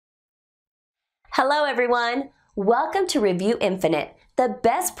Hello everyone! Welcome to Review Infinite, the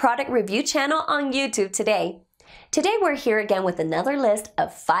best product review channel on YouTube today. Today we're here again with another list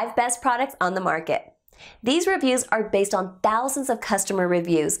of 5 best products on the market. These reviews are based on thousands of customer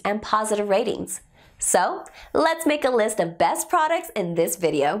reviews and positive ratings. So, let's make a list of best products in this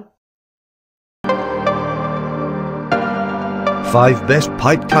video. 5 Best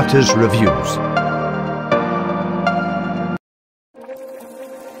Pipe Cutters Reviews.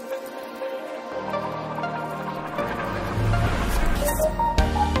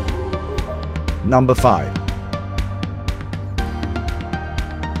 Number 5.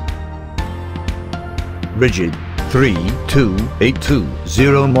 Ridgid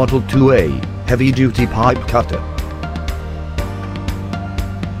 32820 Model 2A Heavy Duty Pipe Cutter.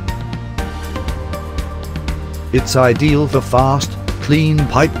 It's ideal for fast, clean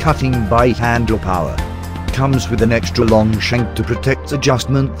pipe cutting by hand or power. Comes with an extra long shank to protect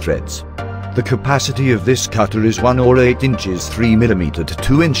adjustment threads. The capacity of this cutter is 1 or 8 inches 3 mm to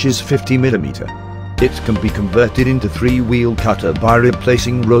 2 inches 50 mm. It can be converted into 3-wheel cutter by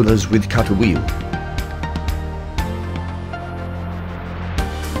replacing rollers with cutter wheel.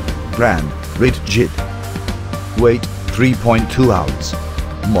 Brand, Ridgid. Weight, 3.2 ounce.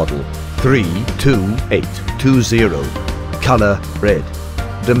 Model, 32820. Color, red.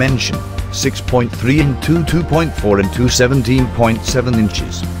 Dimension, 6.3 into 2.4 into 17.7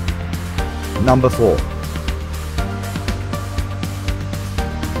 inches. Number 4.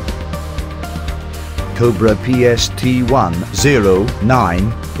 Cobra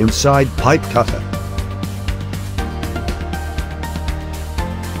PST109 Inside Pipe Cutter.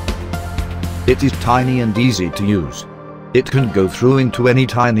 It is tiny and easy to use. It can go through into any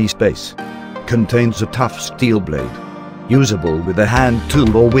tiny space. Contains a tough steel blade. Usable with a hand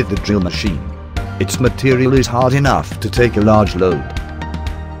tool or with the drill machine. Its material is hard enough to take a large load.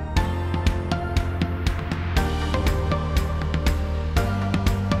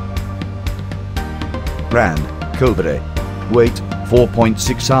 Brand, Cobra. Weight,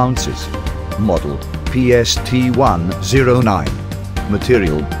 4.6 ounces. Model, PST109.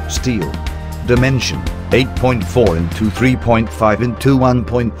 Material, steel. Dimension, 8.4 into 3.5 into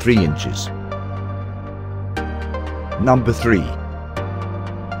 1.3 inches. Number 3.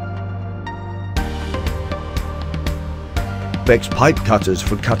 Bex Pipe Cutters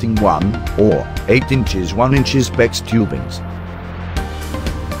for cutting 1 or 8 inches 1 inches Bex tubings.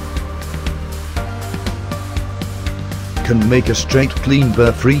 Can make a straight clean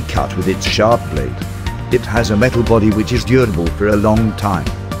burr-free cut with its sharp blade. It has a metal body which is durable for a long time.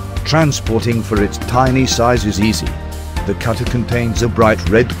 Transporting for its tiny size is easy. The cutter contains a bright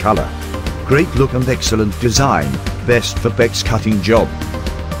red color. Great look and excellent design, best for Bex cutting job.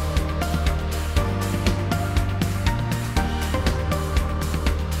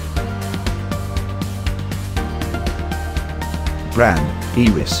 Brand,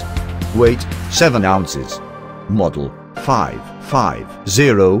 Iris. Weight, 7 ounces. Model,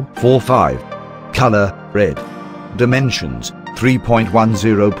 55045. Color, red. Dimensions,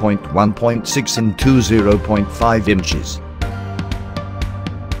 3.10.1.6 into 0.5 inches.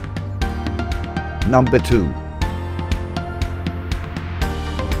 Number 2.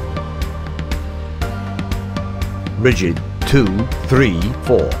 Ridgid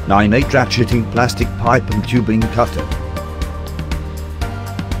 23498 Ratcheting Plastic Pipe and Tubing Cutter.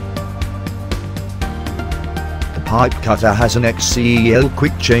 Pipe cutter has an XCEL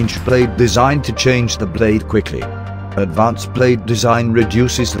quick change blade designed to change the blade quickly. Advanced blade design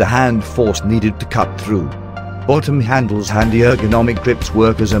reduces the hand force needed to cut through. Bottom handle's handy ergonomic grips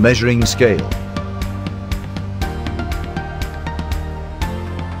work as a measuring scale.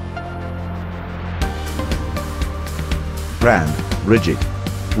 Brand, Ridgid.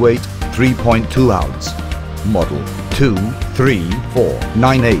 Weight, 3.2 ounce. Model,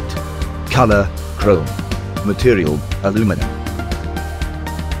 23498. Color, chrome. Material, aluminum.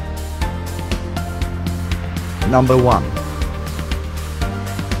 Number 1.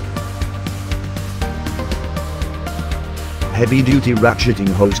 Heavy Duty Ratcheting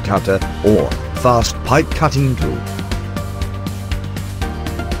Hose Cutter, or Fast Pipe Cutting Tool.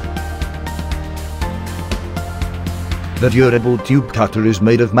 The durable tube cutter is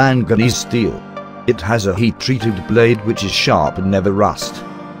made of manganese steel. It has a heat-treated blade which is sharp and never rusts.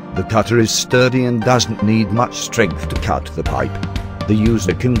 The cutter is sturdy and doesn't need much strength to cut the pipe. The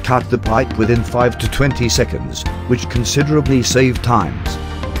user can cut the pipe within 5 to 20 seconds, which considerably save times.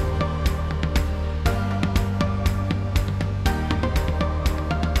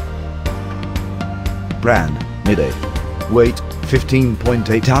 Brand, Midday. Weight,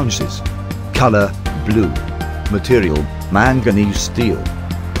 15.8 ounces. Color, blue. Material, manganese steel.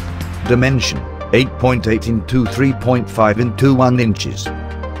 Dimension, 8.8 into 3.5 into 1 inches.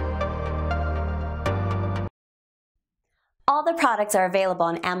 All the products are available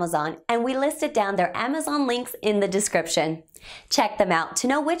on Amazon, and we listed down their Amazon links in the description. Check them out to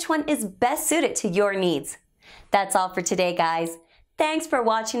know which one is best suited to your needs. That's all for today, guys. Thanks for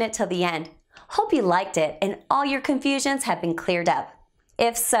watching it till the end. Hope you liked it and all your confusions have been cleared up.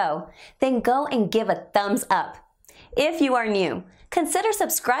 If so, then go and give a thumbs up. If you are new, consider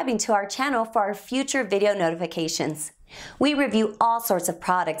subscribing to our channel for our future video notifications. We review all sorts of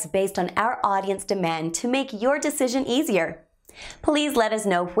products based on our audience demand to make your decision easier. Please let us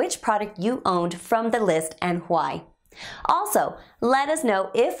know which product you owned from the list and why. Also, let us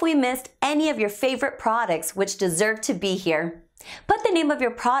know if we missed any of your favorite products which deserve to be here. Put the name of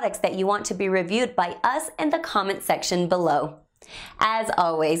your products that you want to be reviewed by us in the comment section below. As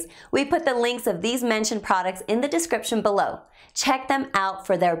always, we put the links of these mentioned products in the description below. Check them out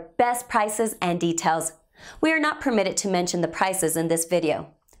for their best prices and details. We are not permitted to mention the prices in this video.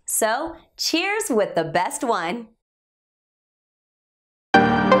 So, cheers with the best one!